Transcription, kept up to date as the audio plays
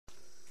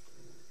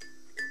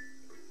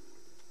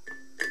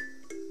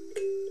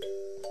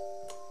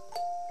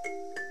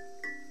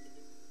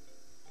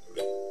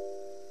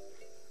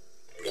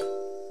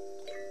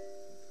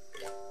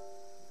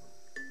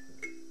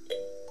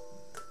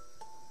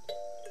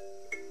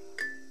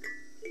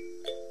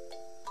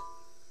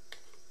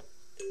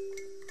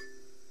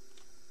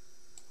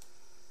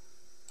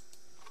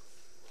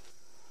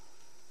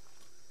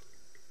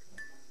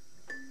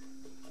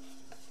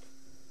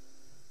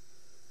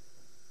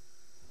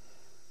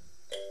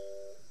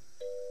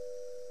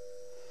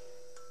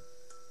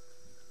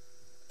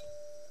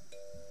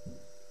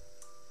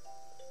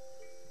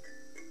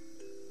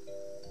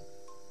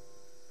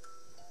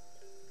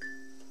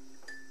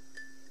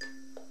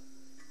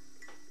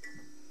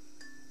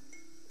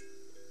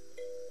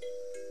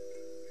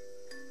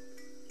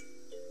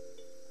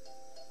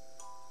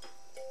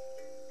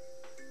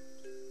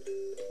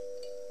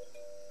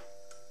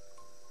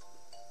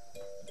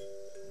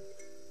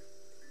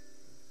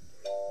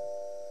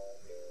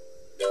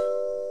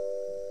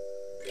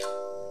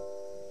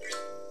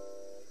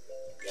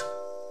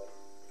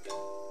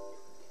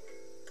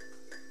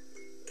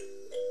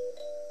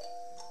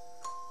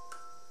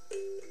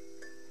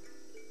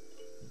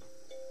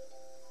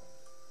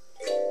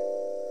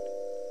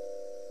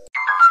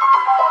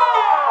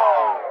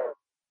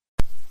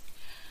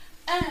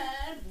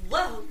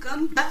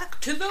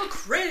back to the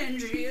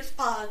cringiest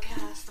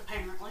podcast,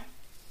 apparently.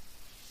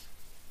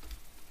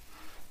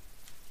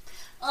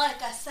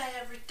 Like I say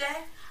every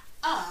day,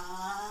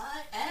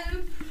 I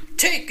am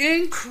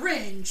taking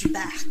cringe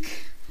back.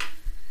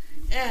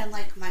 And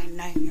like my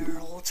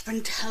 9-year-old's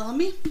been telling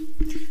me,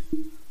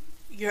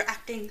 you're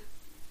acting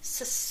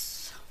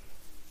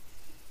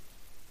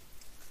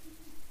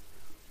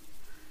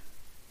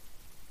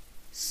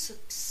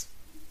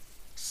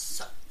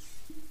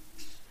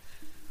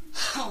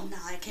Oh,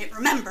 now I can't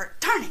remember.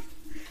 Darn it.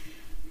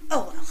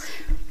 Oh, well.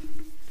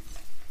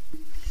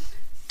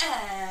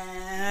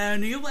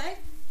 Anyway,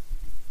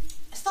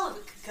 I still have a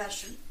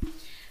concussion.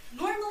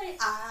 Normally,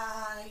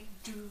 I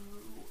do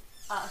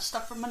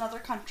stuff from another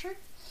country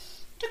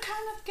to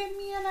kind of give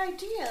me an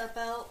idea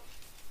about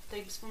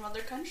things from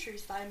other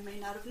countries that I may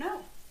not have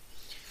known.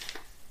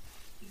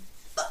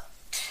 But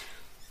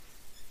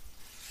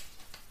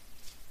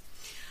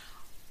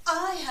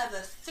I have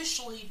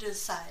officially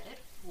decided,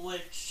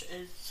 which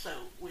is so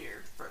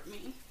weird for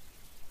me,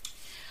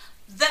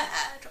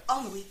 that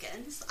on the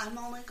weekends I'm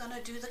only going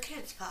to do the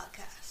kids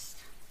podcast.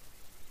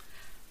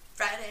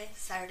 Friday,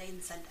 Saturday,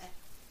 and Sunday.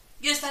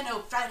 Yes, I know,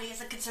 Friday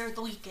isn't considered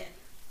the weekend.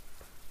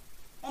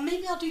 Well,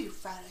 maybe I'll do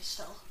Friday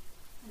still.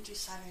 And do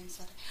Saturday and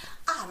Sunday.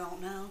 I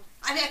don't know.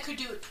 I mean, I could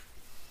do it.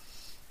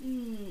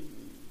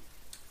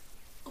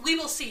 We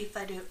will see if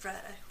I do it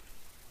Friday.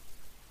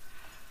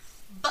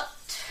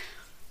 But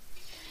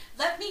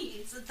that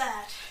means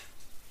that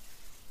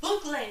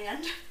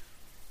Bookland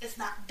is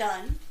not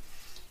done.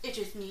 It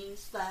just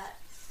means that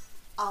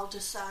I'll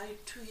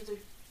decide to either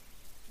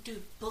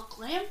do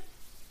Bookland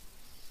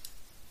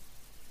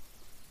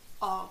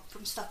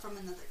from stuff from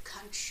another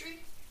country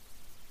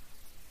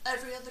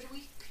every other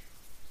week,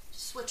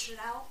 switch it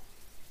out,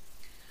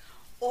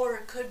 or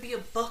it could be a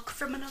book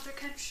from another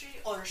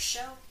country or a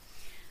show.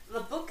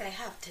 The book I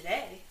have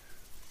today,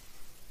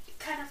 it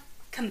kind of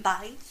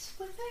combines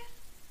with it,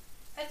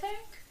 I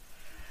think.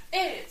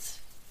 It's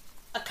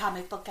a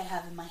comic book I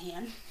have in my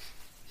hand.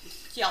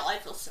 Y'all, I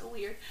feel so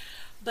weird.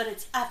 But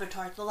it's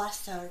Avatar: The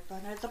Last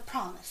Airbender, The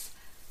Promise.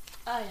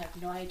 I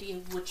have no idea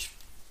which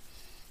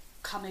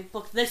comic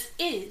book this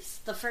is.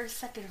 The first,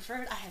 second, or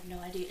third, I have no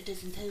idea. It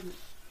doesn't tell me.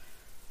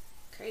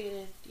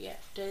 Created, yeah,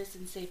 it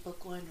doesn't say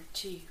book 1 or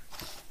 2.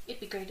 It'd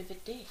be great if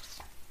it did.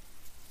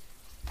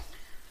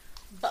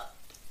 But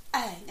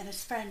Aang and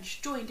his friends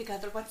join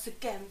together once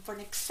again for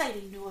an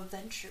exciting new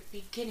adventure,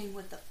 beginning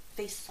with a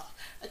face-off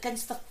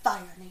against the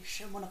Fire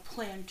Nation when a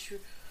plan to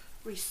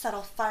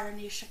resettle Fire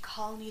Nation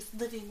colonies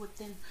living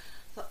within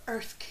the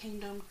Earth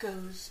Kingdom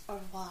goes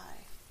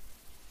away.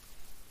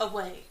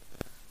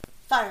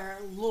 Fire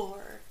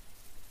Lord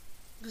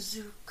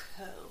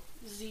Zuko,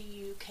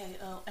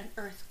 Z-U-K-O, and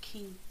Earth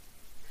King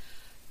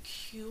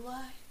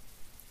Kui,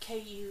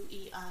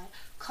 K-U-E-I,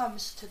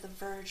 comes to the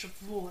verge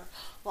of war,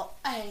 while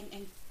Aang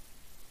and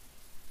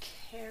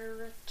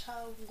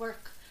Karita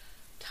work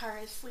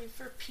tirelessly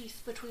for peace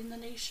between the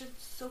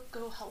nations.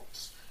 Zuko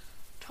helps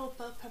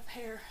Toppa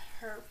prepare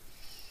her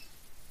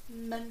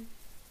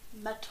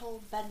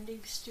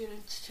metal-bending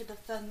students to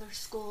defend their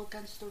school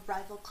against the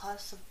rival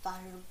class of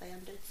fire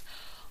bandits,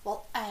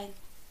 while Aang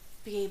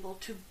be able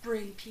to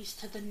bring peace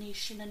to the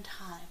nation in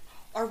time,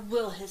 or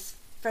will his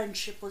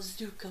friendship with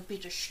Zuko be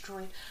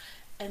destroyed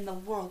and the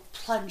world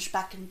plunge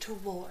back into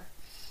war?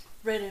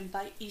 Written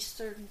by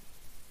Eisner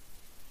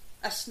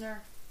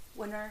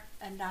winner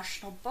and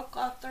National Book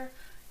Author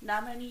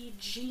nominee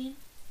Jean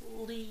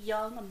Lee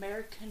Young,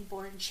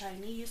 American-born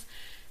Chinese,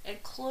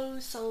 and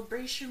close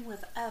celebration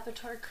with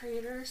Avatar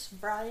creators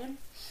Brian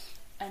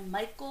and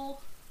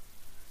Michael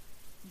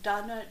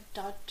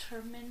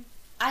Dotterman.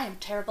 I am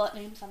terrible at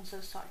names, I'm so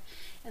sorry.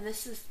 And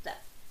this is the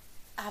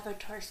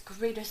Avatar's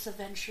greatest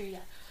adventure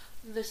yet.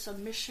 This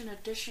Mission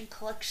Edition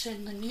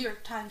collection, the New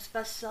York Times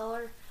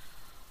bestseller,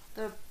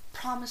 The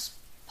Promise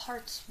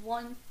Parts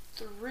 1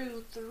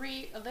 through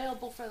 3,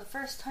 available for the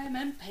first time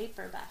in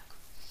paperback.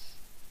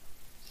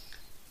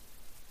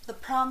 The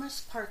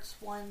Promise Parts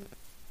 1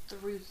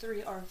 through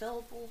 3 are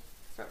available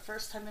for the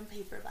first time in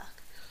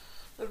paperback.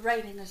 The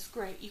writing is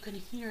great. You can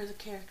hear the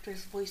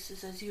characters'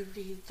 voices as you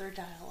read their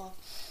dialogue.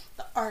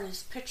 The art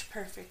is pitch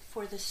perfect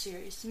for this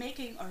series,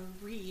 making a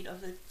read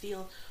of it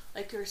feel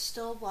like you're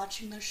still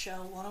watching the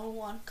show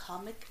 101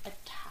 Comic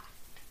Attack.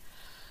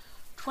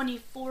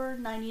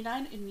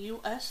 $24.99 in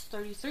US,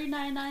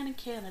 $33.99 in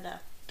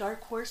Canada.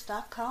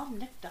 DarkHorse.com,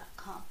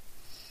 Nick.com.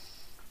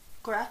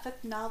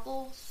 Graphic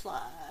novel /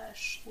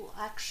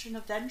 action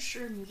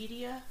adventure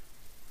media.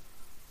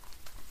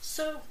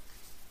 So,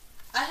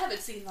 I haven't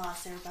seen The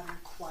Last Airbender in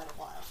quite a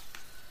while.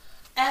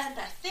 And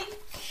I think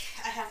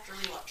I have to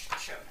rewatch the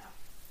show now.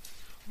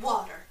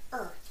 Water,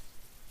 earth,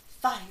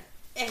 fire,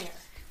 air.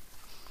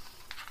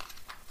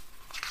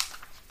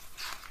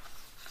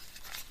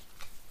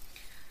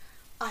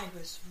 I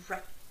was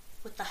right.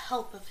 With the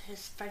help of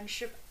his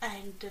friendship,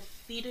 Aang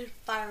defeated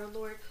Fire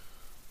Lord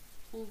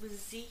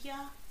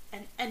Ozia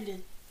and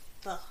ended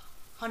the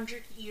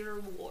 100-Year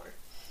War.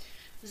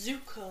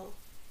 Zuko,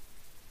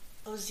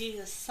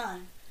 Ozia's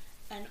son,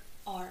 and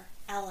our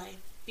ally,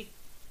 became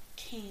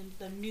became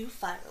the new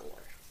Fire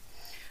Lord,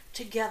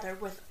 together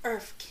with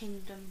Earth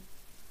Kingdom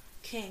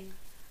King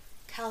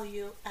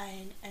Kalyu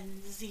Aang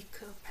and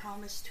Zuko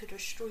promised to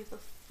destroy the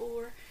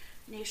four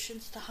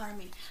nations to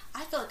harmony.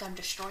 I feel like I'm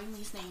destroying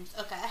these names.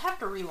 Okay, I have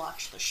to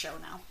rewatch the show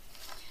now.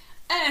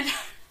 And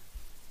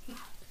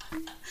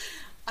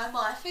I'm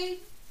laughing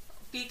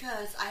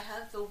because I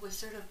have the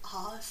Wizard of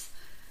Oz,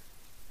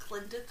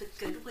 Glinda the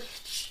Good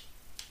Witch,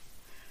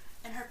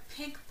 and her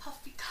pink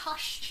puffy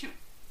costume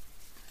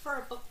for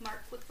a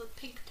bookmark with the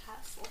pink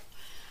tassel.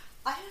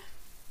 I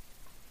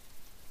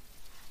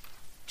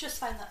just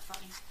find that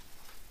funny.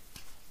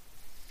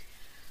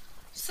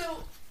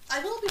 So,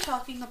 I will be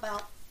talking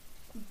about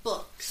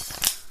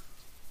books,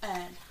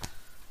 and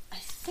I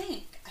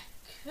think I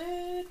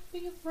could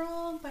be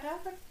wrong, but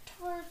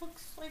Avatar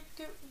looks like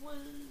it was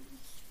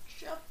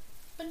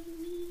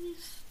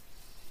Japanese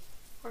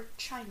or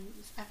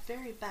Chinese. I'm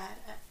very bad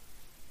at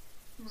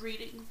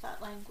reading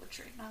that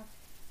language right now.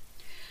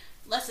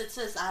 Unless it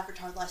says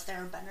Avatar, The Last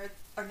Airbender,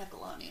 or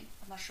Nickelodeon.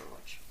 I'm not sure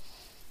which.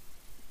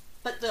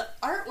 But the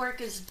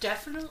artwork is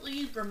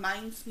definitely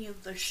reminds me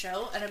of the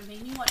show, and it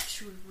made me want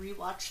to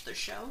rewatch the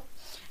show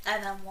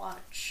and then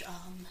watch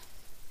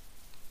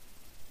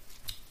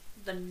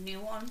the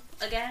new one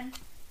again.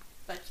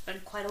 But it's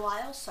been quite a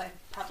while, so I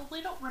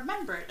probably don't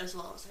remember it as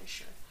well as I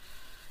should.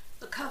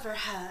 The cover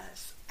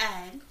has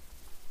Aang.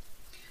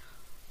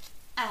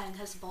 Aang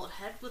has a bald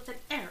head with an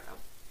arrow,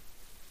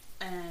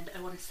 and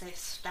I want to say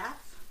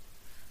staff.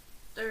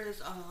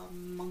 There's a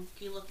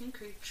monkey-looking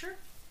creature.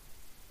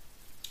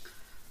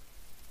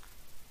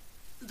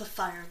 The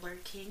Fire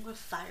Lord King with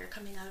fire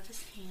coming out of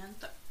his hand.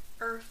 The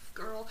Earth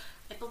Girl.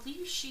 I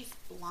believe she's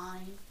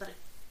blind, but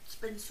it's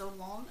been so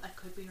long, I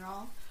could be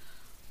wrong.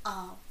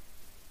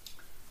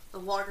 The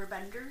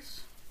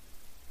Waterbenders.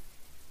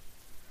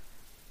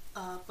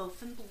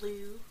 Both in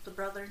blue. The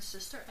brother and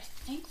sister. I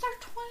think they're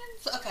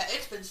twins. Okay,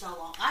 it's been so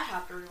long. I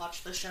have to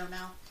rewatch the show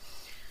now.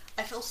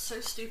 I feel so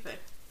stupid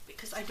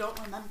because I don't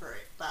remember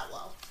it that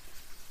well.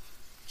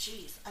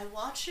 Jeez, I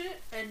watch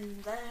it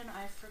and then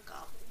I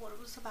forgot what it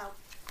was about.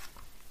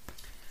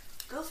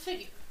 Go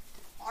figure.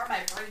 Or my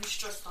brain's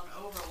just on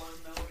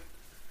overload mode.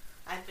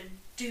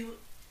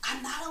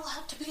 I'm not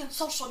allowed to be on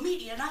social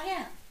media, and I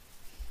am.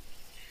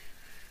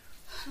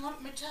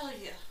 Let me tell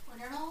you, when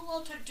you're not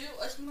allowed to do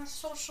as much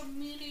social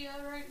media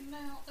right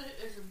now, it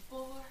is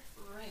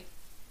boring.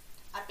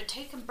 I've been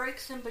taking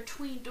breaks in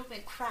between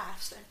doing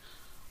crafts, and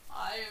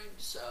I am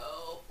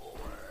so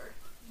bored.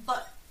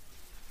 But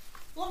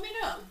let me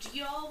know, do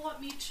y'all want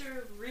me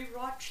to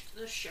rewatch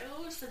the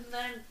shows and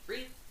then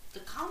read the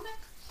comic?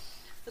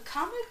 The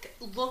comic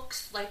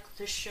looks like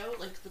the show,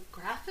 like the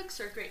graphics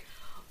are great.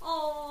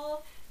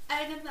 Oh,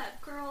 Aang and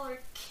that girl are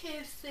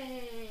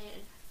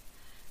kissing.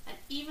 And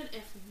even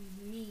if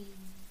it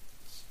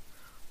means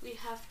we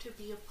have to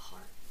be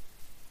apart.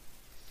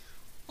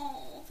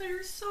 Oh,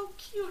 they're so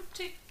cute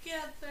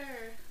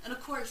together. And of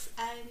course,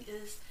 Aang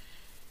is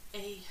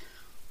a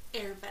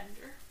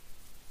airbender.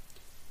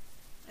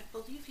 I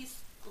believe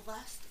he's the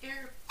last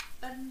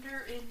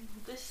airbender in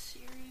this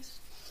series.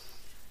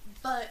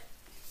 But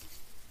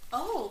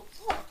oh,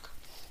 look!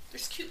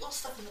 There's cute little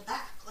stuff in the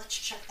back. Let's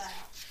check that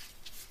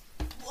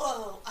out.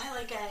 Whoa! I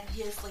like Aang.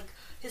 He has like,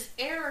 his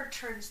hair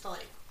turns to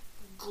like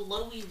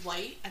glowy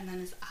white, and then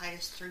his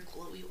eyes turn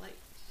glowy white.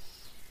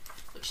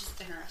 Which is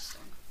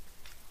interesting.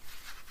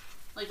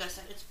 Like I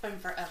said, it's been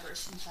forever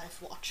since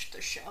I've watched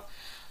the show.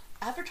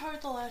 Avatar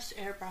The Last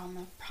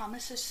Airbender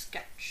promises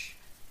sketch.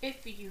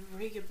 If you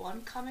read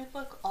one comic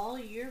book all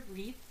year,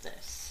 read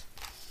this.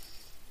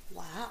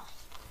 Wow.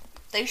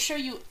 They show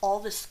you all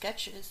the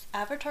sketches.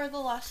 Avatar The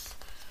Last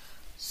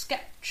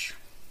Sketch.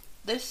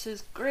 This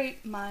is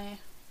great. My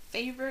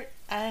favorite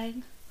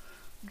Aang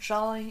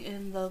drawing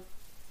in the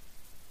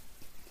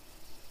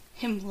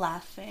him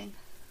laughing.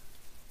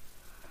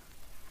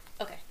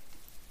 Okay.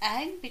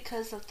 Aang,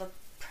 because of the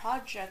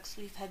projects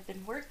we've had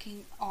been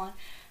working on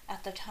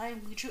at the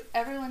time, we drew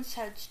everyone's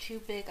heads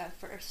too big at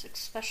first,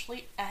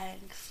 especially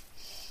Aang's.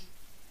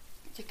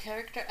 The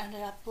character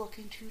ended up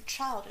looking too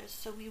childish,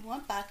 so we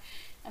went back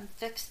and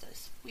fixed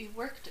this. We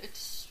worked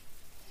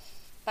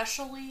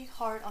especially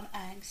hard on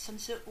Aang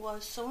since it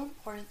was so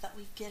important that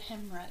we get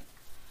him right.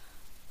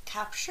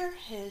 Capture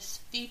his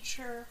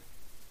feature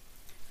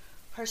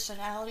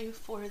personality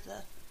for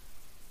the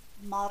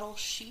model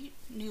sheet.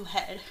 New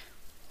head.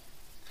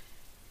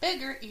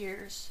 Bigger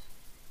ears.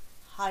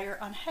 Higher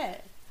on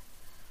head.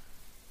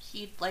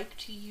 He'd like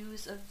to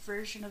use a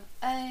version of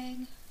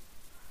Aang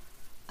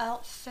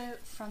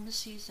outfit from the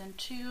season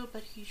 2,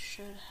 but he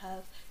should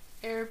have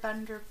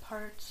airbender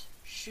parts,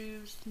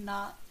 shoes,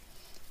 not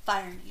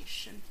Fire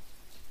Nation.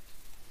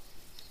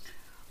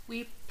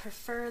 We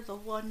prefer the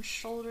one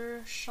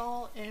shoulder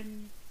shawl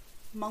and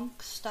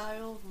monk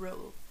style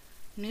robe.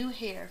 New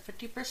hair,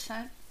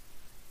 50%,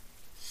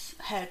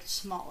 head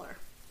smaller.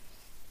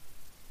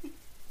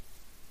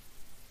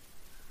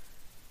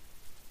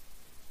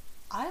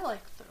 I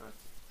like the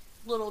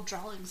little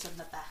drawings in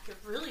the back. It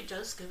really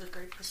does give a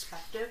great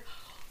perspective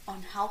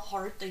on how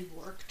hard they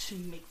work to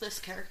make these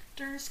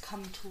characters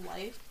come to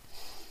life.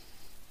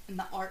 and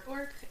the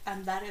artwork,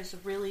 and that is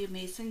really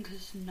amazing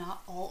because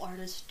not all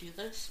artists do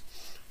this.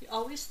 We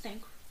always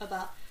think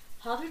about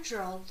how to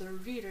draw the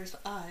reader's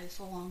eyes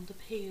along the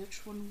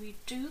page when we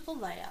do the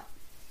layout.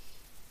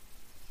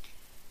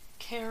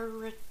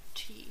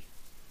 Carity.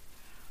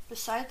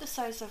 Beside the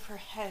size of her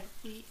head,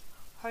 we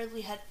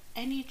hardly had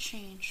any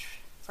change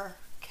for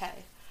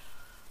Kay.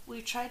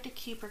 We tried to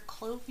keep her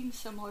clothing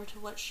similar to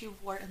what she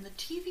wore in the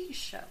TV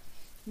show.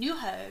 New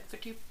head,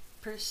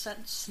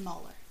 50%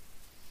 smaller.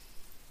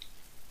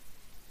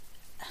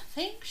 I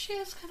think she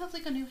has kind of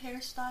like a new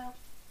hairstyle.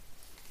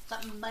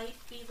 That might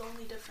be the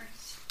only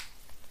difference.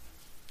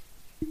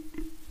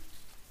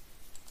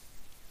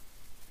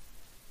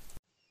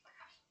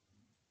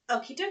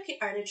 Okie dokie,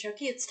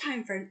 Artichoke, it's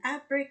time for an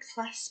ad break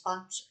 /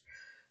 sponsor.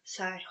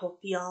 So I hope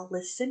y'all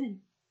listen and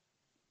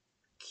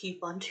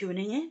keep on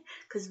tuning in,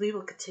 because we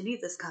will continue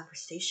this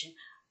conversation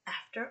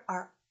after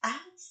our ad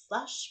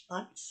 /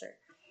 sponsor.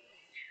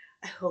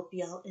 I hope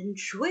y'all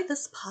enjoy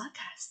this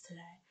podcast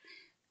today,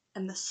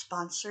 and the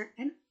sponsor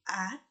and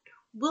ad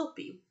will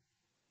be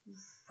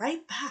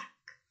right back.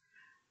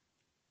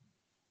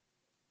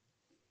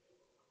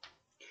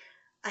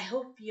 I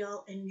hope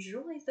y'all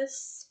enjoy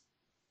this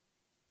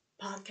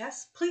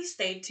podcast. Please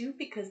stay tuned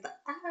because the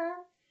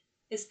ad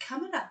is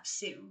coming up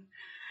soon.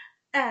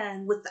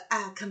 And with the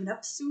ad coming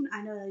up soon,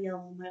 I know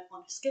y'all might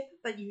want to skip it,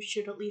 but you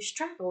should at least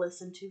try to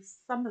listen to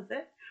some of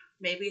it.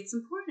 Maybe it's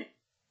important.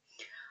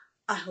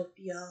 I hope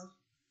y'all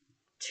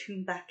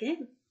tune back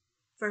in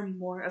for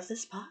more of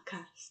this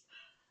podcast.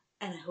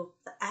 And I hope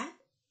the ad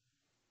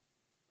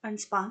and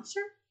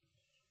sponsor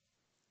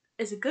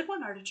is a good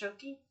one,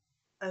 Artichoke.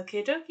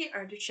 Okay, dokie,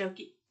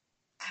 Artichoke.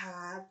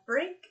 Ad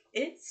break,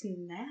 it's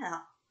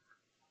now.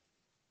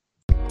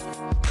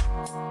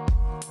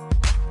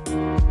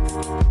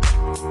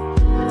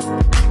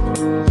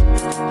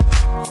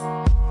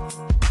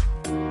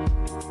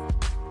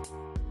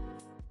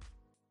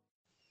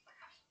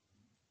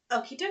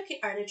 Okie dokie,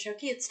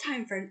 Artichoke, it's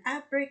time for an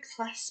ad break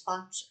 /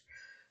 sponsor.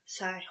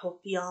 So I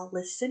hope y'all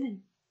listen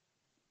and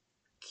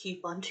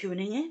keep on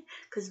tuning in,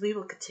 because we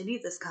will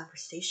continue this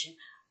conversation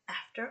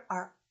after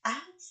our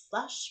ad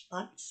 /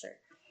 sponsor.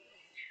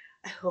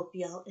 I hope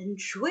y'all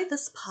enjoy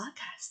this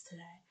podcast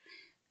today,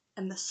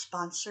 and the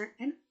sponsor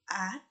and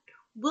ad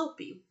will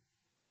be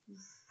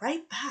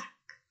right back.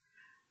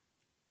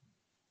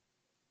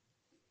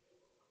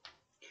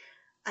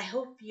 I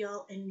hope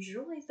y'all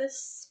enjoy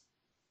this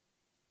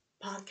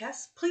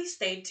podcast. Please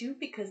stay tuned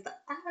because the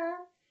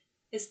ad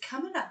is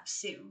coming up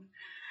soon.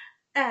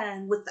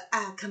 And with the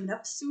ad coming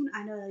up soon,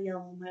 I know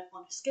y'all might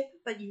want to skip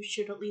it, but you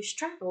should at least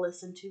try to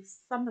listen to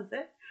some of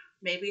it.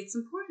 Maybe it's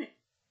important.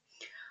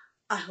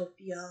 I hope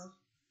y'all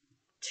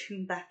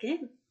tune back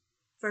in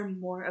for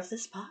more of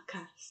this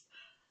podcast.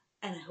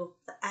 And I hope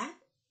the ad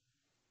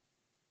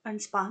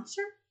and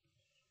sponsor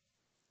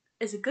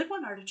is a good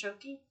one,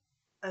 Artichoke.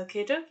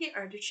 Okay, dokie,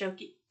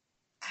 Artichoke.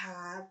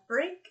 Ad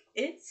break,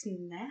 it's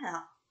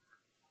now.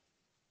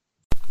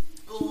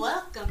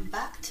 Welcome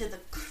back to the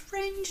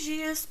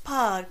cringiest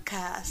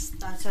podcast.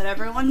 That's what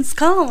everyone's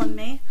calling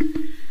me,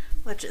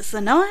 which is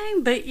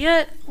annoying, but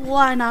yet,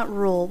 why not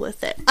roll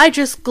with it? I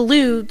just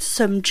glued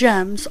some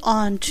gems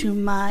onto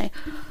my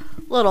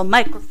little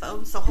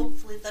microphone, so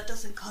hopefully that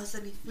doesn't cause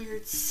any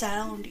weird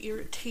sound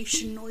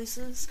irritation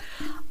noises.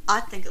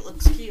 I think it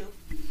looks cute.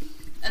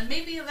 And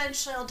maybe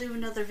eventually I'll do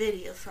another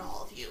video for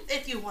all of you,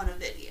 if you want a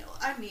video.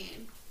 I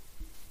mean,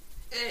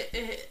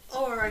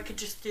 or I could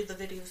just do the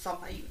videos on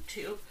my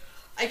YouTube.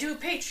 I do a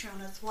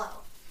Patreon as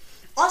well.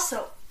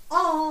 Also,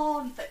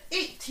 on the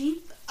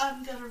 18th,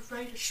 I'm gonna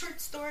write a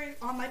short story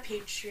on my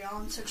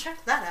Patreon, so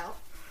check that out.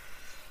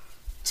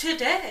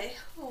 Today,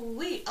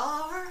 we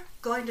are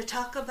going to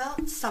talk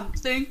about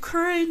something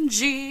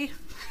cringy.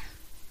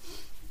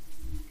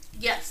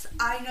 Yes,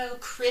 I know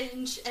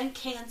cringe and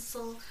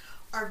cancel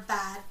are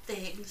bad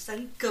things,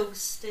 and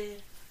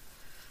ghosted.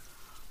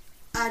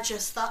 I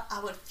just thought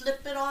I would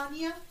flip it on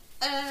you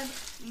and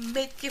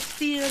make you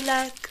feel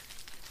like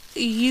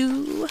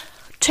you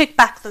take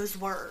back those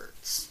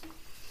words.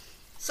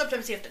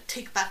 Sometimes you have to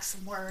take back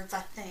some words, I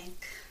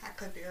think. I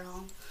could be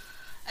wrong.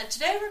 And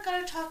today we're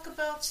going to talk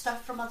about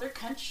stuff from other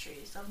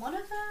countries. And one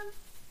of them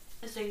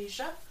is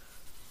Asia.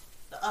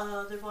 The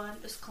other one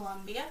is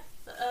Colombia.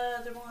 The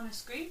other one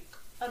is Greek.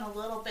 And a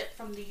little bit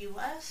from the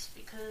US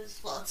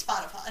because, well, it's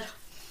Spotify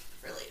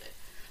related.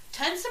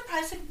 10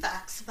 surprising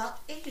facts about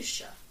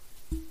Asia.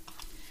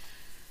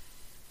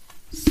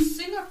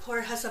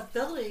 Singapore has a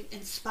building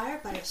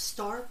inspired by a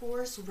Star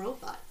Wars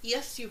robot.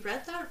 Yes, you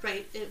read that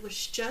right. It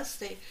was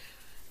just a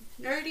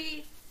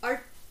nerdy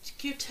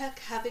architect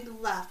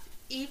having left.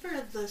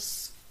 Even the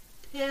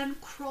span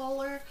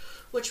crawler,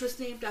 which was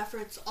named after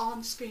its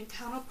on-screen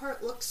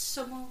counterpart, looks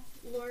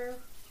similarly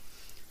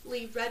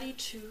ready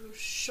to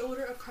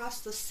shoulder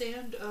across the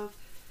sand of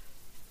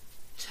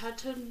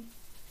Teton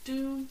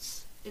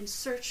Dunes in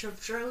search of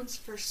drones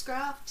for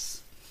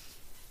scraps.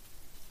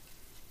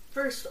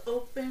 First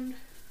opened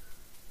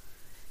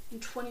in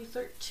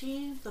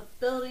 2013, the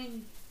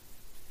building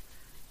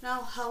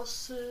now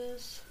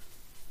houses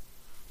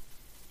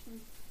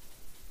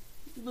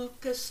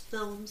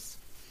Lucasfilms.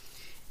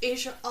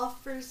 Asia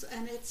offers,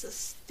 and it's a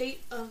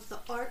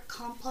state-of-the-art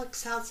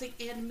complex housing,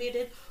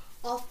 animated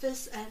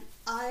office, and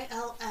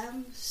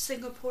ILM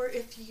Singapore.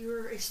 If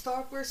you're a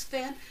Star Wars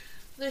fan,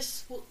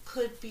 this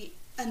could be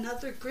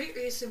another great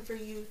reason for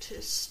you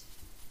to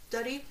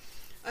study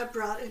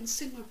abroad in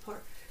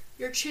Singapore.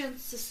 Your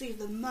chance to see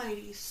the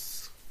mighty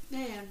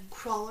sand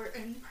crawler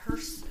in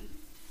person.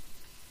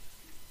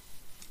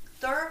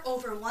 There are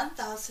over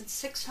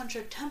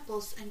 1,600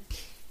 temples in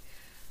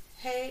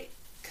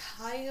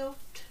Kyoto,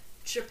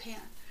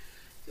 Japan.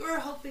 You are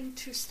hoping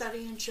to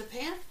study in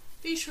Japan?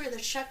 Be sure to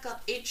check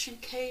out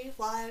ancient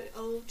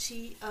Kyoto,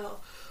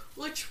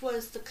 which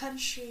was the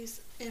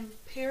country's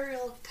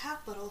imperial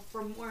capital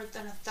for more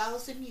than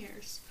 1,000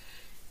 years.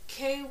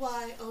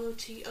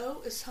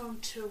 Kyoto is home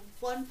to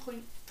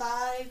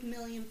 1.5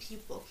 million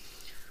people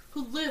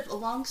who live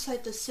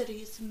alongside the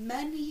city's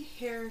many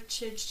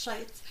heritage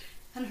sites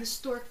and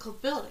historical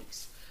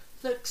buildings.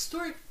 The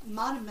historic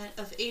monument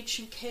of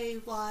ancient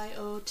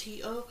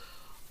Kyoto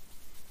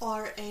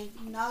are a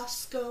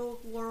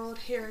UNESCO World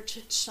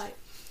Heritage Site,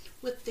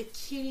 with the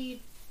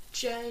Kinji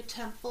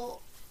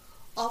Temple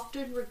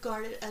often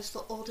regarded as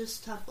the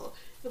oldest temple.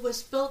 It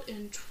was built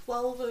in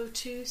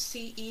 1202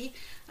 CE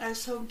and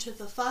is home to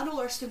the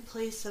final resting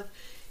place of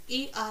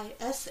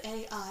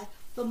Eisai,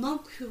 the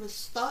monk who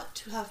was thought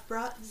to have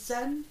brought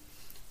Zen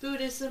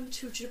Buddhism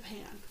to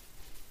Japan.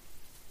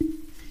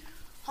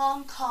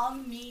 Hong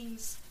Kong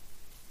means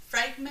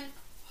fragment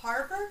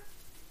harbor?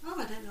 Oh,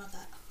 I didn't know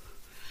that.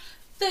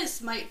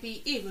 This might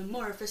be even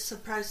more of a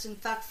surprising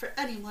fact for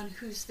anyone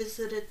who's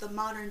visited the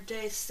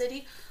modern-day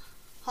city.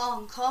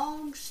 Hong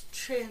Kong's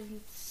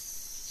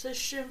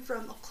transition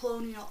from a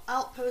colonial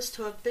outpost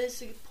to a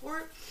busy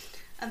port,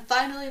 and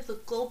finally the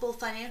global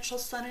financial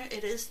center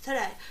it is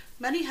today.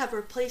 Many have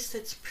replaced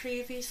its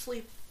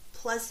previously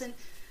pleasant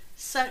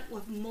scent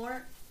with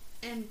more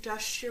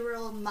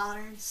industrial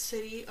modern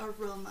city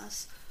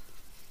aromas,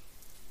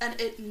 and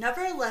it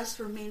nevertheless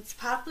remains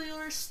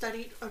popular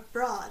studied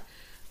abroad,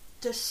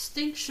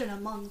 distinction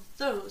among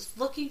those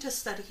looking to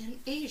study in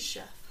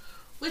Asia.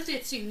 With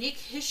its unique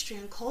history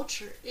and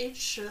culture,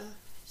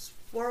 Asia's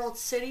World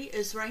City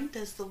is ranked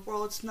as the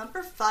world's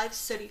number 5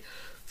 city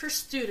for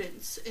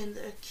students in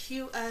the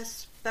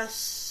QS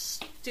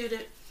Best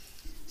Student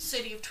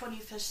City of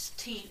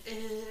 2015.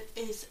 It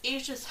is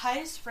Asia's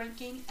highest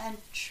ranking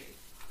entry.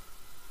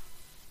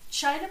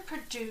 China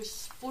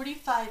produces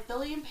 45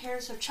 billion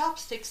pairs of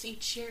chopsticks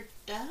each year.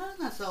 Damn,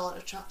 that's a lot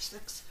of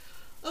chopsticks.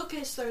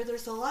 Okay, sir,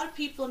 there's a lot of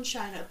people in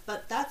China,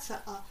 but that's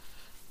a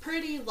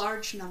pretty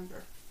large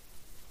number.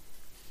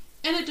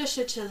 In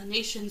addition to the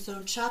nation's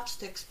own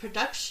chopsticks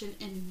production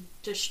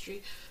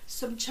industry,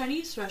 some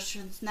Chinese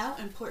restaurants now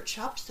import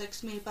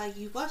chopsticks made by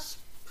U.S.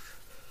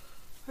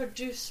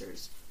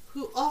 producers,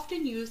 who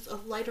often use a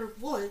lighter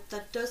wood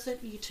that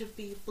doesn't need to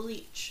be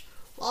bleached.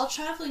 While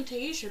traveling to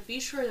Asia, be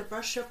sure to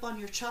brush up on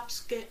your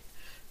chopstick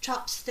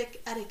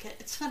etiquette.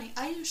 It's funny,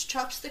 I used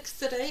chopsticks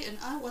today and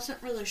I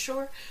wasn't really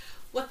sure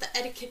what the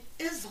etiquette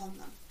is on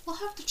them. We'll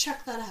have to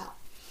check that out.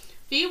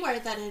 Be aware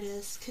that it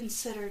is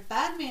considered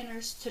bad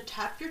manners to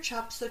tap your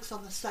chopsticks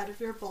on the side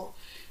of your bowl,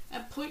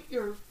 and put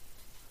your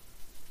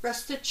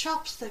rusted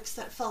chopsticks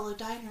that fellow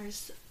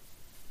diners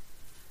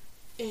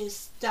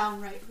is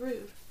downright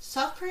rude.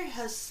 South Korea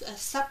has a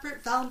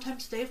separate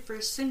Valentine's Day for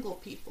single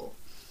people.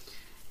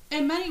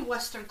 In many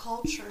Western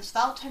cultures,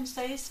 Valentine's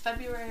Day is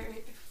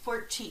February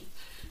 14th,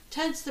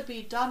 tends to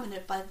be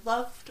dominated by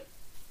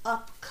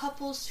loved-up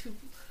couples who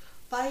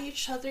buy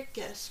each other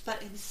gifts,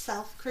 but in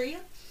South Korea,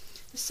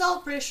 the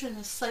celebration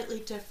is slightly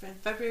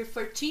different. February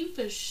 14th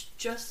is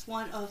just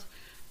one of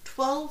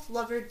 12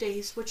 lover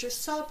days, which are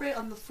celebrated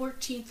on the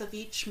 14th of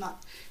each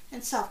month.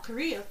 In South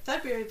Korea,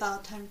 February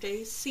Valentine's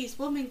Day sees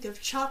women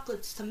give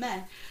chocolates to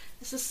men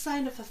as a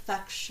sign of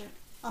affection.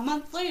 A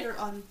month later,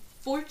 on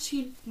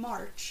 14th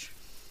March,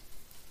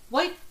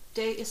 White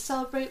Day is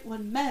celebrated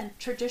when men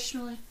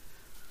traditionally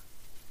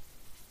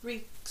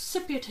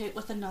reciprocate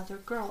with another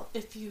girl.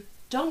 If you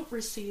don't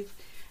receive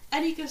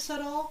any gifts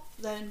at all,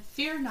 then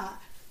fear not.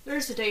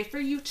 There's a day for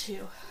you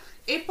too.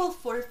 April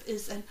 4th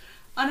is an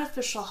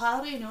unofficial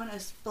holiday known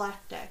as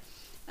Black Day,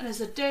 and is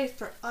a day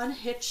for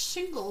unhitched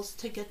singles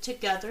to get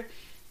together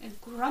and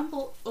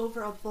grumble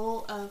over a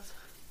bowl of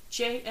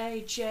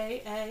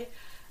JAJANMYEON,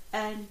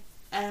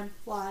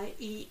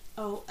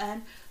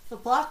 the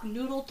block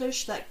noodle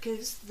dish that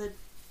gives the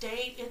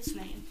day its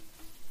name.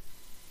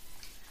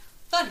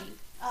 Funny,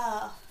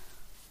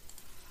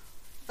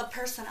 the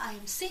person I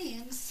am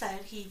seeing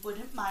said he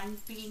wouldn't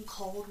mind being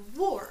called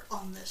War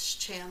on this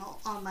channel,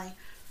 on my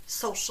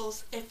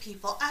socials, if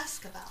people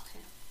ask about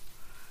him.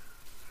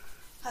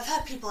 I've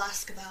had people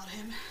ask about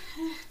him.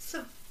 It's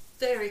a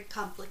very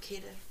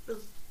complicated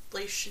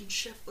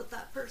relationship with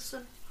that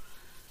person.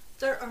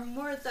 There are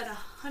more than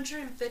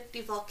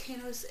 150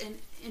 volcanoes in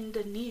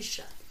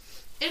Indonesia.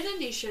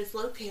 Indonesia is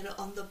located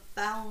on the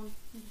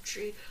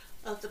boundary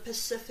of the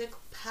Pacific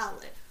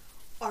Plate,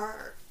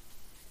 or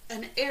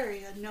an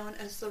area known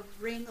as the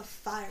Ring of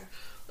Fire,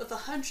 With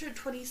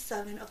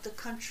 127 of the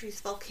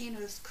country's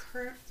volcanoes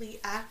currently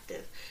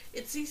active,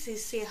 it's easy to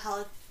see how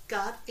it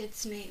got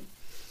its name.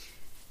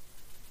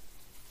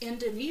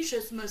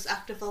 Indonesia's most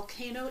active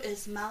volcano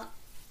is Mount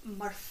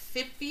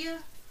Marfipia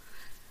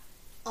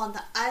on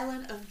the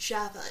island of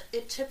Java.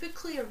 It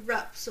typically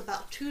erupts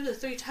about 2 to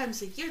 3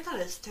 times a year. That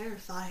is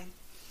terrifying.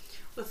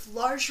 With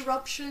large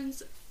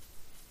eruptions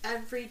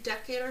every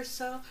decade or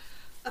so,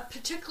 a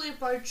particularly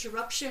large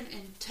eruption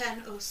in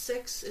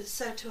 1006 is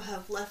said to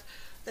have left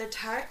the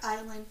entire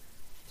island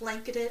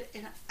blanketed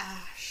in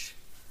ash.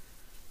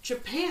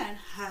 Japan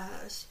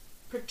has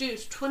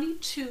produced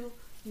 22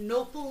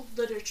 Nobel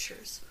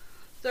literatures.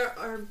 There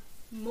are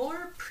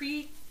more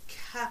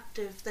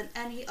pre-captive than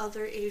any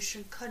other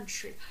Asian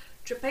country.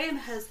 Japan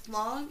has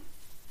long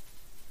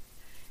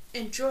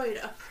enjoyed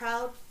a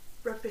proud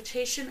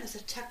reputation as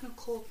a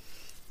technical,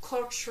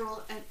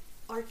 cultural, and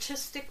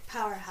artistic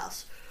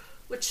powerhouse,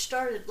 which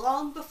started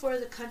long before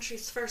the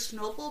country's first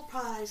Nobel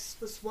Prize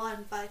was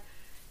won by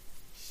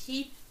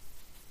Hideki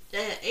in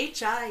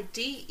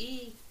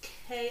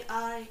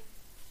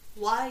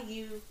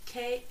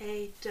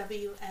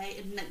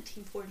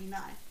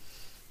 1949.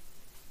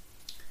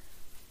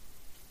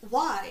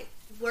 Y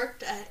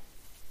worked at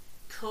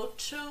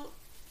Kyoto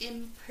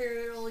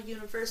Imperial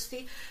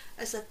University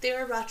as a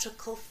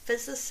theoretical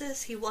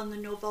physicist. He won the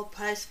Nobel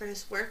Prize for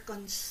his work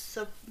on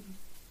subatomic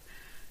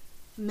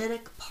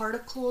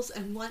particles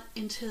and went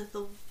into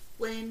the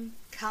win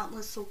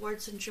countless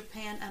awards in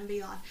Japan and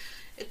beyond,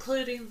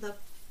 including the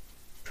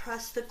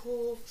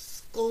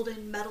Prestigious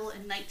Golden Medal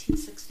in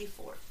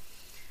 1964.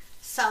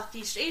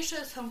 Southeast Asia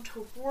is home to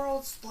the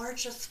world's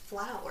largest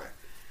flower.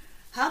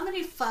 How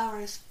many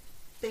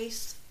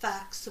flowers-based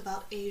facts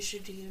about Asia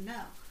do you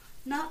know?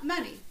 Not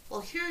many.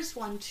 Well, here's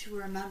one to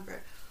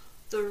remember.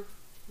 The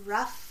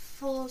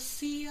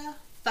Rafflesia,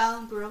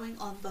 found growing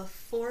on the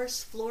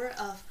forest floor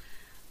of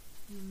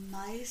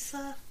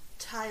Myanmar,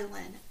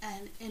 Thailand,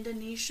 and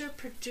Indonesia,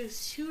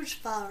 produce huge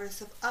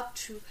flowers of up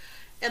to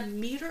a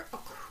meter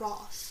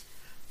across.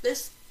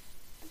 This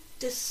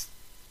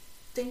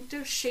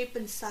distinctive shape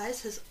and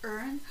size has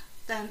earned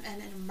them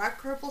an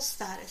remarkable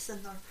status,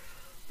 and the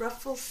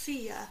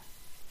Rafflesia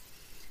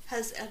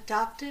has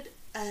adopted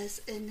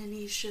as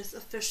Indonesia's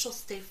official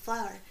state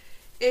flower.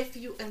 If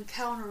you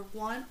encounter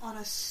one on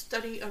a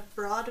study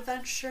abroad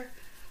adventure,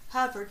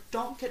 however,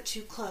 don't get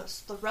too close.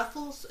 The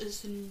Raffles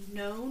is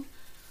known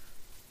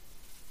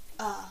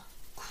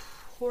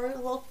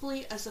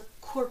colloquially as a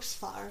corpse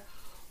flower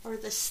or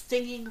the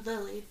stinging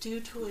lily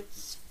due to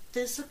its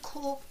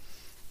physical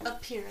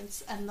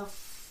appearance and the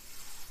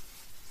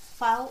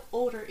foul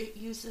odor it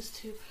uses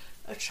to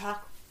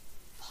attract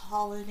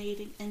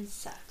pollinating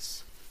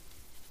insects.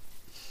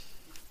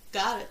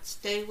 Got it.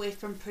 Stay away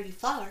from pretty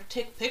flower.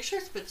 Take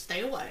pictures, but stay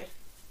away.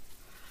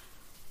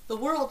 The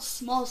world's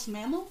smallest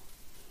mammal?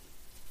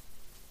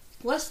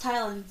 West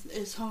Thailand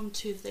is home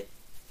to the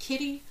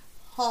kitty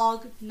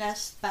hog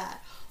nest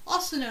bat,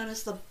 also known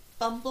as the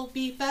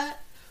bumblebee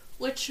bat,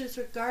 which is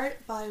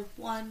regarded by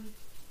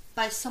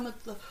some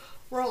of the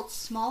world's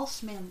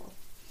smallest mammals.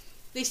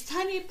 These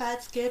tiny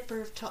bats give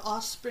birth to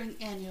offspring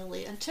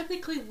annually and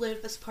typically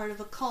live as part of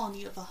a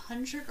colony of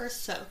 100 or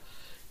so,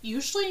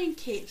 usually in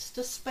caves.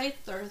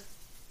 Despite their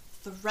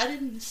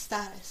threatened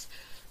status,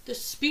 the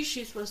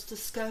species was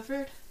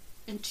discovered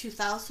in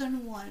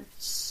 2001,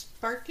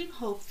 sparking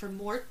hope for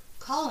more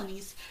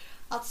colonies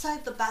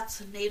outside the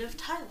bat's native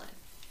Thailand.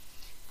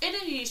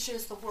 Indonesia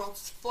is the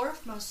world's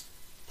fourth most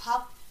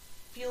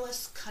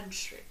populous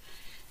country.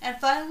 And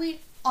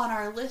finally, on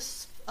our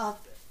list of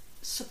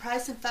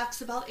surprising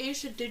facts about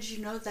Asia, did you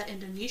know that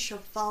Indonesia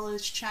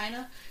follows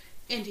China,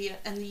 India,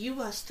 and the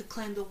U.S. to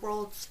claim the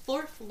world's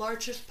fourth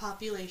largest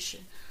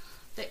population?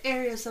 The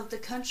areas of the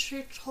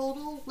country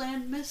total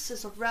landmass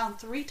is around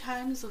 3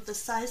 times of the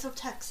size of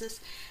Texas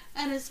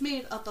and is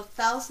made up of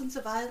thousands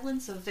of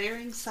islands of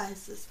varying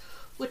sizes,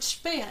 which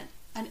span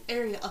an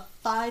area of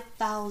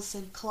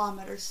 5,000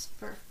 kilometers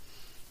from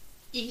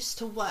east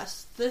to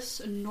west. This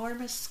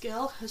enormous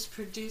scale has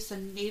produced a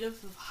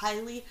native of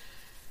highly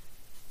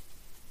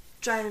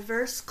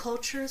diverse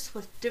cultures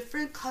with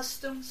different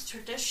customs,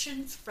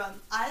 traditions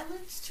from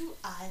islands to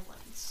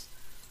islands.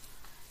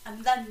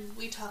 And then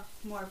we talk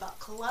more about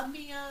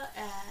Colombia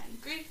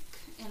and Greek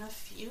in a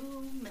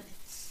few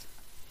minutes.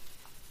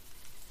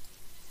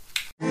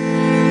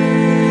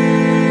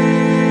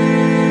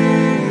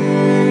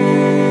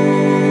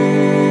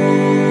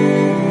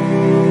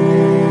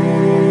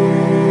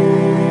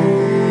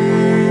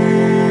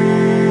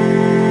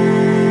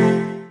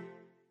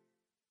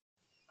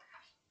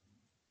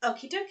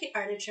 Okie dokie,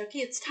 artichoke,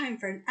 it's time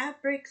for an ad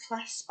break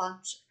 /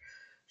 sponsor.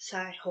 So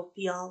I hope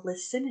y'all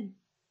listen and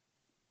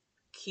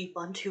keep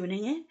on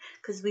tuning in,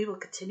 because we will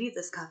continue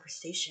this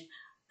conversation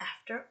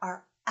after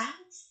our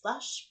ad /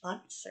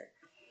 sponsor.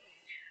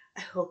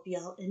 I hope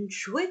y'all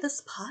enjoy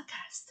this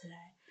podcast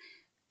today,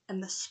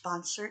 and the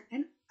sponsor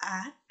and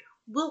ad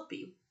will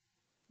be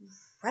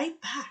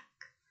right back.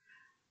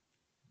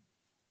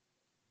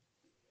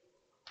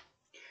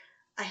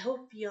 I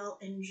hope y'all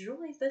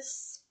enjoy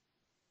this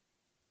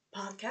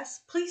podcast,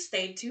 please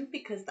stay tuned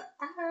because the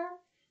ad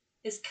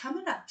is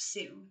coming up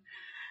soon.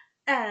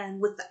 And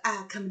with the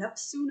ad coming up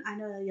soon, I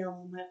know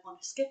y'all might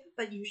want to skip it,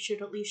 but you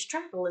should at least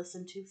try to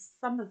listen to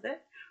some of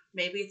it.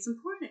 Maybe it's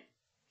important.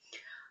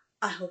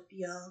 I hope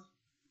y'all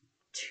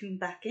tune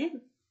back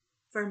in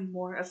for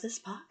more of this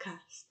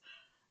podcast.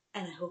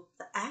 And I hope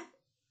the ad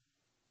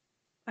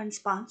and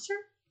sponsor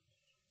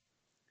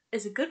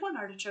is a good one,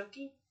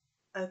 Artichoke.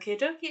 Okay,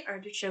 dokie,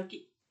 Artichoke.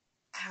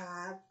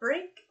 Ad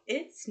break,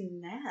 it's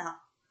now.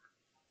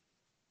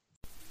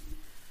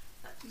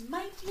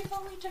 Might be the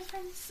only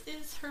difference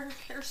is her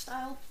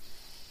hairstyle.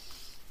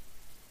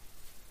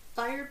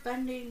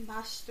 Firebending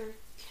Master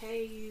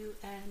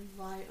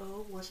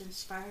Kunyo was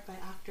inspired by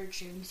actor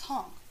James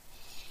Hong.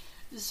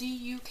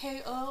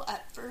 ZUKO,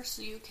 at first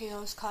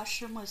ZUKO's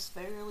costume was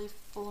fairly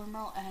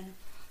formal and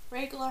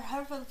regular,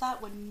 however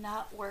that would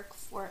not work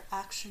for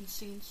action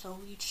scenes, so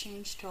we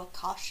changed to a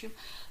costume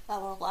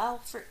that would allow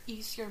for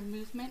easier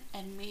movement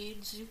and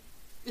made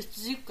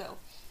Zuko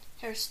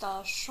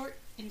hairstyle short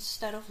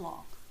instead of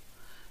long.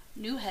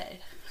 New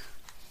head,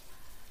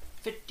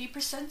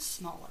 50%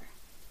 smaller.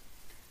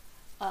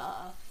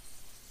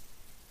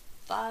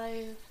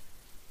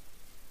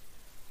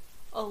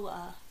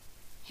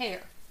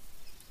 Hair.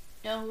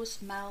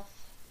 Nose,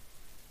 mouth,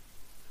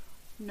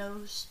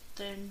 nose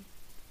thin,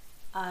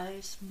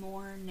 eyes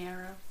more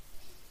narrow.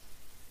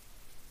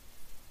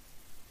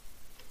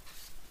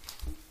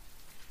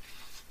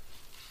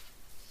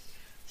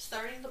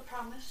 Starting the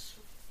promise,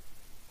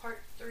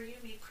 part 3,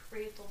 we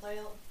create the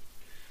layout.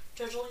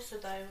 Judge Lee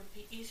said that it would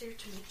be easier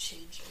to make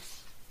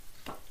changes.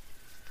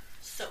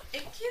 So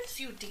it gives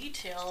you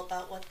detail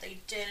about what they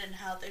did and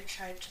how they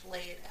tried to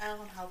lay it out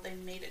and how they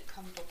made it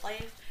come to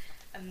life.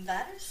 And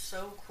that is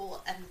so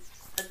cool. And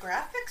the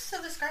graphics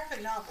of this graphic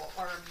novel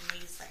are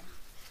amazing.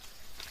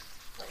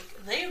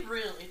 Like, they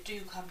really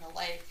do come to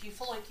life. You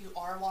feel like you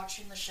are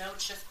watching the show.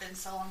 It's just been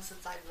so long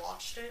since I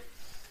watched it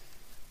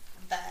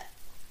that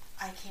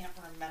I can't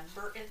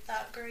remember it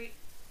that great.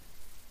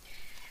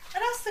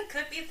 It also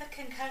could be the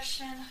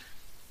concussion.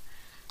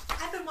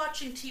 I've been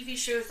watching TV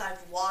shows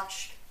I've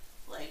watched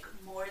like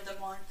more than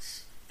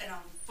once, and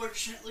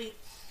unfortunately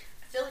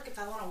I feel like if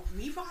I want to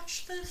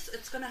rewatch this,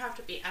 it's gonna have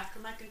to be after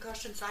my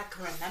concussion so I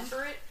can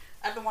remember it.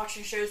 I've been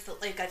watching shows that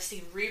like I've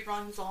seen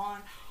reruns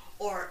on,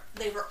 or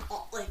they were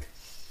all, like,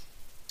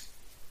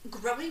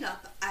 growing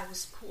up I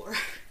was poor.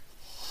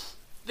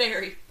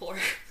 Very poor.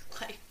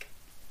 Like,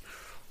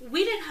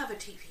 we didn't have a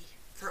TV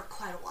for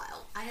quite a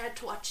while. I had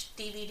to watch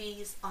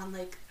DVDs on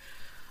like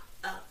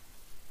a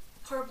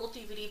portable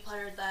DVD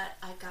player that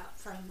I got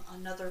from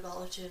another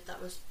relative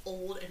that was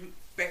old and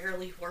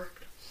barely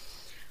worked.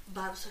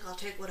 But I was like, I'll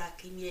take what I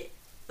can get.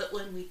 But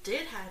when we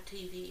did have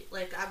TV,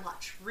 like, I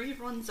watched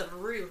reruns of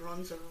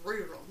reruns of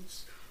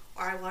reruns.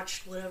 Or I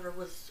watched whatever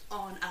was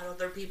on at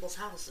other people's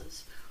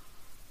houses.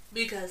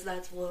 Because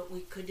that's what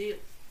we could do.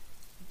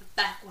 But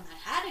back when I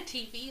had a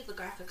TV, the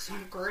graphics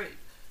weren't great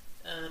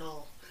at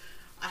all.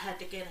 I had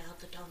to get out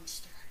the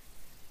dumpster.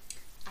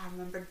 I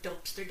remember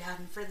dumpster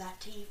diving for that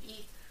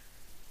TV.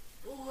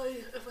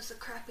 Boy, it was a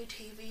crappy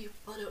TV,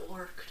 but it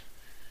worked.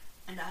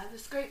 And I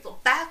was grateful.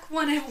 Back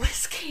when it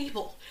was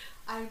cable.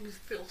 I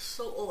feel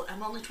so old.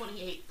 I'm only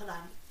 28, but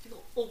I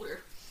feel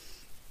older.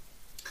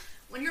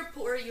 When you're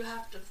poor, you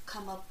have to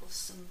come up with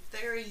some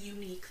very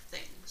unique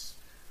things.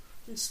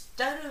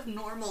 Instead of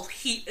normal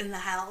heat in the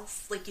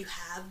house, like you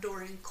have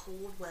during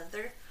cold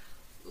weather,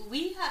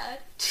 we had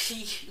to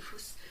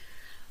use,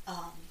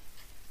 I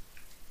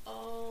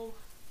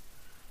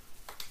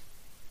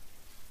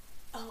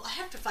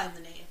have to find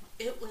the name.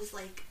 It was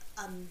like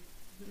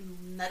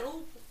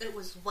metal. It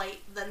was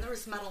white. Then there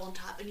was metal on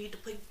top, and you had to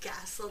put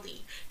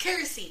gasoline,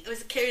 kerosene. It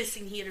was a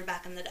kerosene heater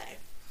back in the day.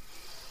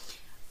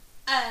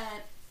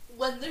 And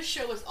when this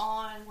show was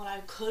on, when I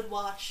could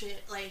watch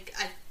it, like,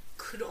 I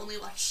could only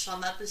watch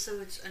some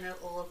episodes, and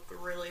it looked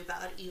really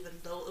bad,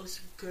 even though it was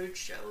a good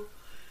show.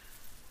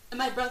 And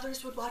my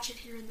brothers would watch it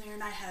here and there,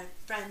 and I had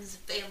friends,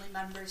 family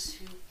members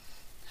who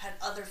had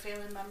other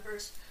family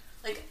members.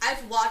 Like,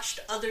 I've watched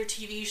other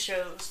TV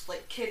shows,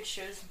 like kid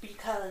shows,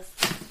 because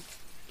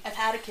I've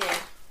had a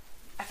kid.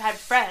 I've had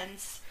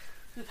friends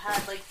who've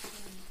had, like,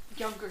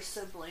 younger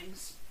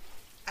siblings.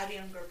 I had a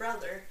younger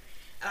brother,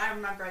 and I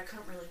remember I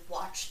couldn't really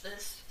watch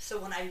this. So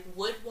when I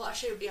would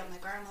watch it, it would be at my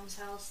grandmom's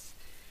house.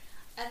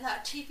 And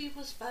that TV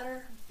was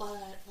better,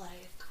 but,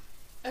 like,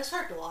 it was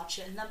hard to watch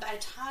it. And then by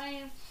the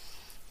time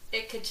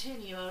it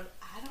continued,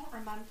 I don't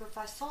remember if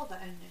I saw the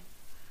ending.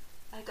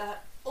 I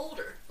got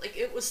older. Like,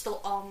 it was still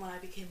on when I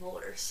became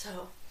older,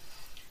 so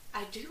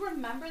I do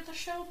remember the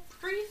show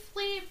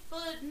briefly,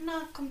 but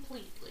not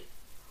completely.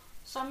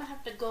 So I'm gonna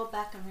have to go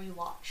back and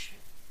rewatch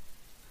it.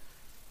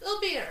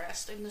 It'll be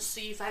interesting to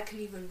see if I can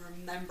even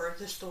remember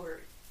the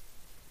story.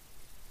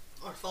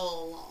 Or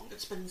follow along.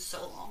 It's been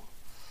so long.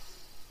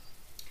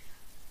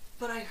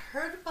 But I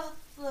heard about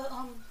the,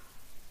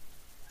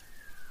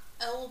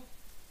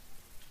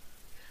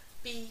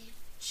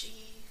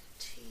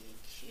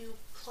 LGBTQ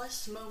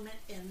plus moment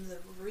in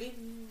the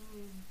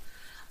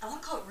I want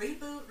want to call it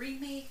reboot,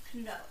 remake?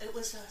 No, it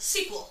was a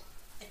sequel,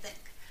 I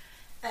think.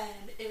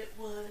 And it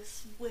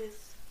was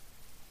with,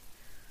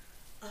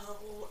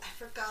 oh, I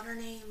forgot her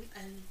name,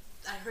 and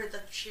I heard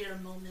that she had a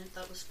moment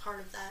that was part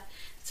of that.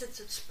 Since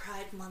it's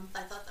Pride Month,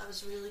 I thought that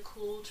was really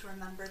cool to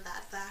remember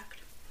that fact.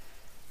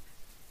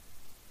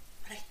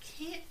 But I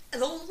can't,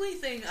 the only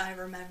thing I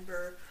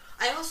remember,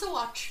 I also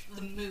watched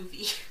the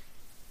movie.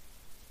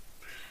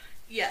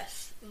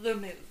 Yes, the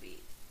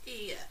movie.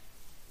 Yeah.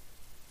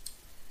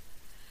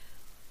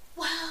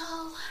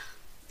 Well,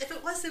 if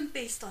it wasn't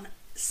based on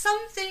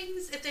some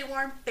things, if they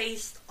weren't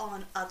based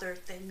on other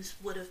things,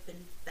 would have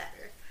been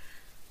better.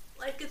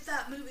 Like if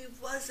that movie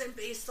wasn't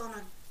based on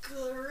a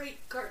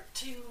great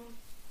cartoon.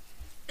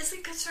 Is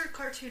it considered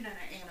cartoon and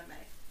an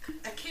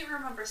anime? I can't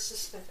remember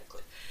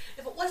specifically.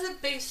 If it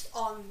wasn't based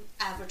on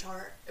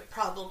Avatar, it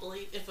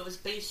probably, if it was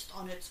based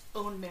on its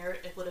own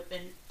merit, it would have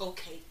been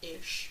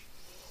okay-ish.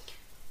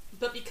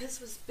 But because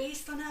it was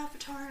based on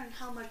Avatar and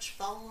how much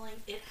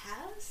following it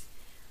has,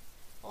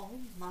 oh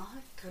my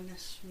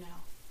goodness, no.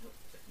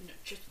 No,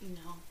 just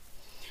no.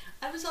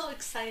 I was all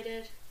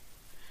excited.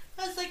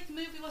 I was like, the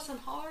movie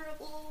wasn't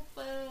horrible,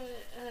 but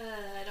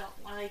I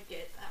don't like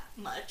it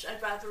that much.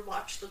 I'd rather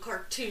watch the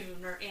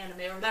cartoon or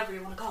anime or whatever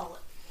you want to call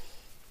it.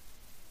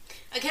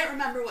 I can't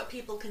remember what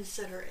people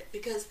consider it,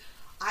 because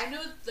I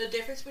know the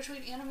difference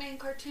between anime and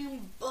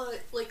cartoon,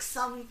 but like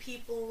some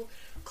people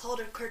call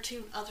it a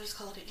cartoon, others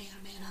call it an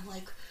anime, and I'm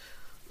like,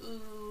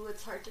 ooh,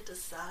 it's hard to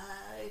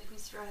decide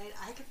who's right.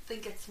 I could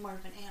think it's more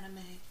of an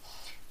anime,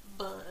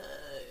 but,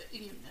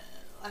 you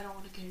know, I don't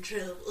want to get in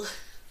trouble.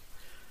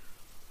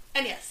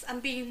 And yes,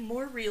 I'm being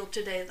more real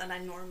today than I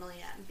normally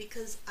am,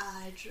 because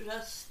I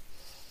just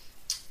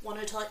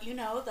wanted to let you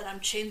know that I'm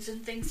changing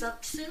things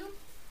up soon.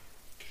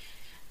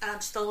 And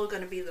I'm still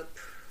going to be the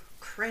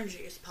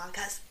cringiest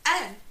podcast.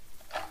 And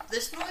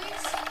this noise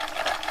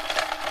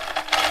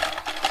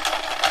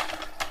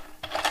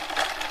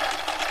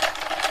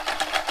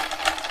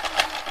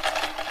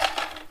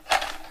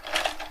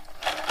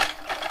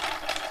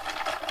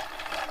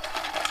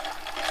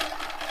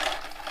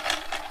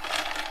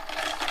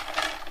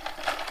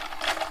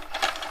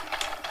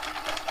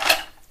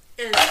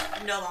is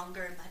no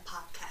longer in my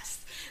podcast.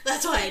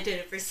 That's why I did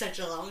it for such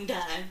a long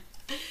time.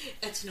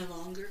 It's no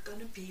longer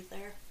gonna be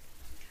there.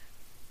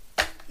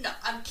 No,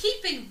 I'm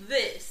keeping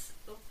this.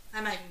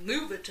 I might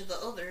move it to the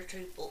other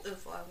table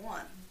if I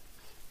want.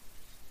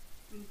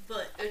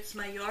 But it's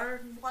my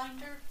yarn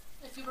winder,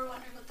 if you were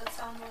wondering what that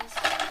sound was.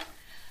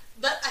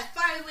 But I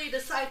finally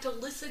decided to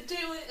listen to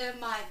it in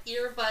my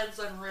earbuds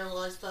and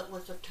realized that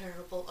was a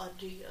terrible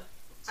idea.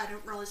 I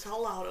didn't realize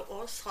how loud it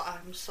was, so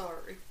I'm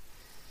sorry.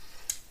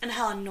 And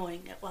how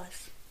annoying it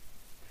was.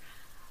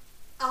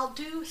 I'll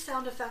do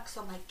sound effects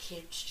on my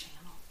kids' channel.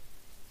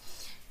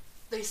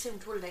 They seem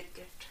to like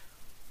it.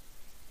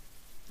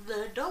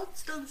 The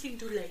adults don't seem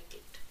to like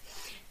it.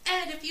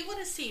 And if you want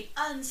to see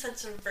an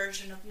uncensored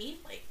version of me,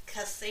 like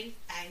cussing,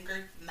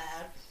 angry,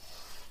 mad,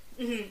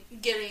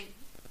 getting,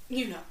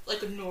 you know,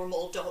 like a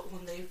normal adult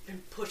when they've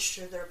been pushed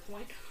to their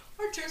point,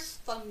 or just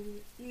fun,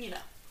 you know,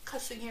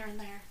 cussing here and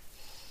there,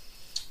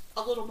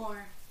 a little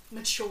more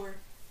mature,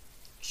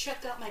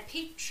 check out my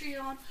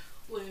Patreon,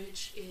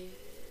 which is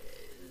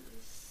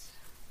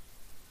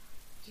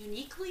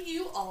Uniquely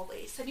You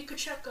Always. And you can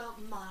check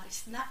out my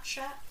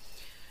Snapchat,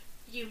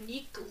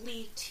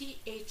 Uniquely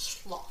TH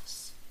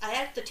Sloss. I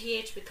added the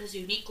TH because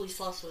Uniquely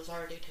Sloss was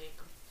already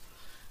taken.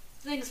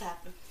 Things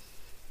happen.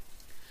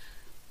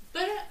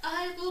 But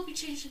I will be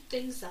changing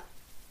things up.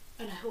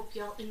 And I hope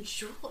y'all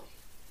enjoy.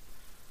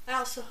 I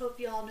also hope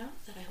y'all know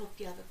that I hope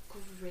you have a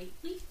great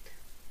week.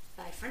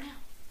 Bye for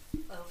now.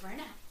 Over and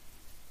out.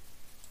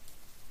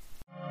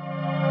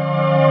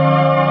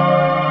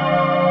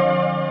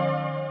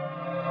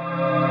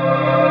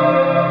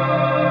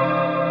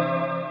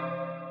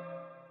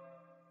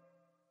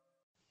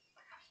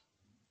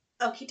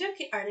 Okie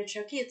dokie,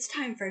 artichoke, it's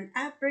time for an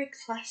ad break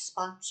 /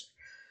 sponsor.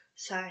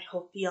 So I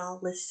hope y'all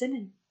listen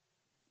and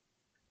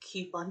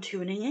keep on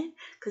tuning in,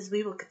 because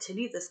we will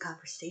continue this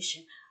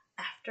conversation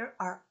after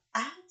our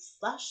ad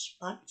 /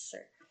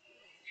 sponsor.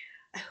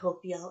 I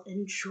hope y'all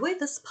enjoy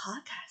this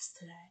podcast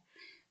today.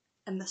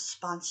 And the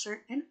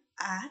sponsor and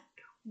ad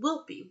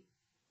will be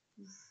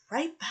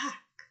right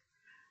back.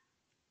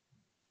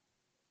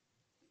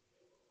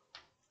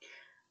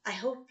 I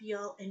hope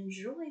y'all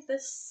enjoy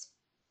this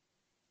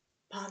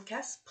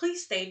podcast.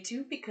 Please stay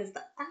tuned because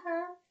the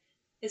ad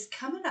is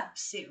coming up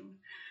soon.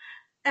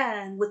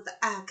 And with the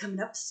ad coming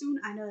up soon,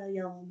 I know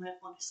y'all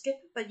might want to skip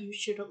it, but you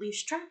should at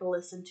least try to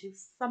listen to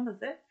some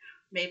of it.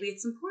 Maybe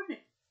it's important.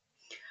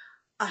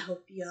 I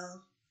hope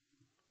y'all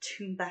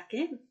tune back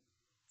in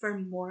for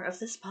more of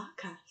this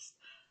podcast.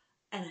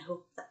 And I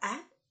hope the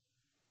ad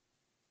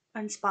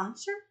and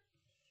sponsor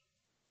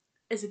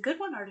is a good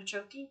one,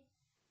 artichoke.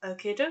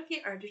 Okay,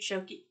 dokie,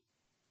 artichoke.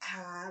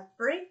 Ad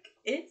break,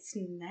 it's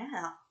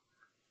now.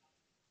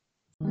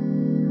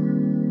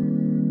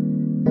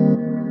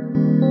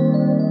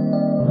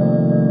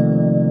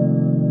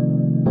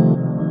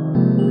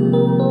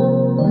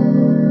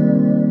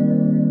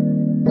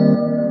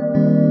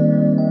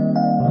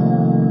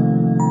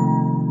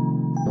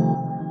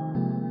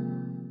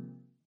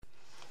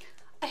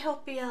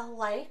 hope you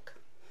like.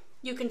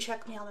 You can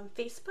check me out on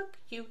Facebook,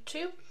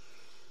 YouTube,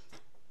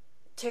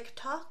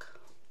 TikTok.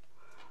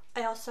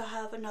 I also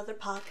have another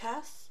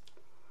podcast.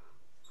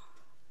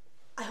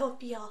 I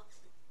hope y'all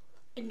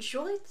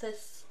enjoyed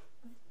this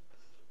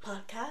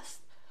podcast.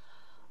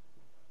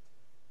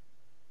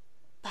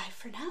 Bye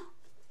for now.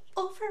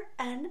 Over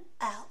and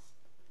out.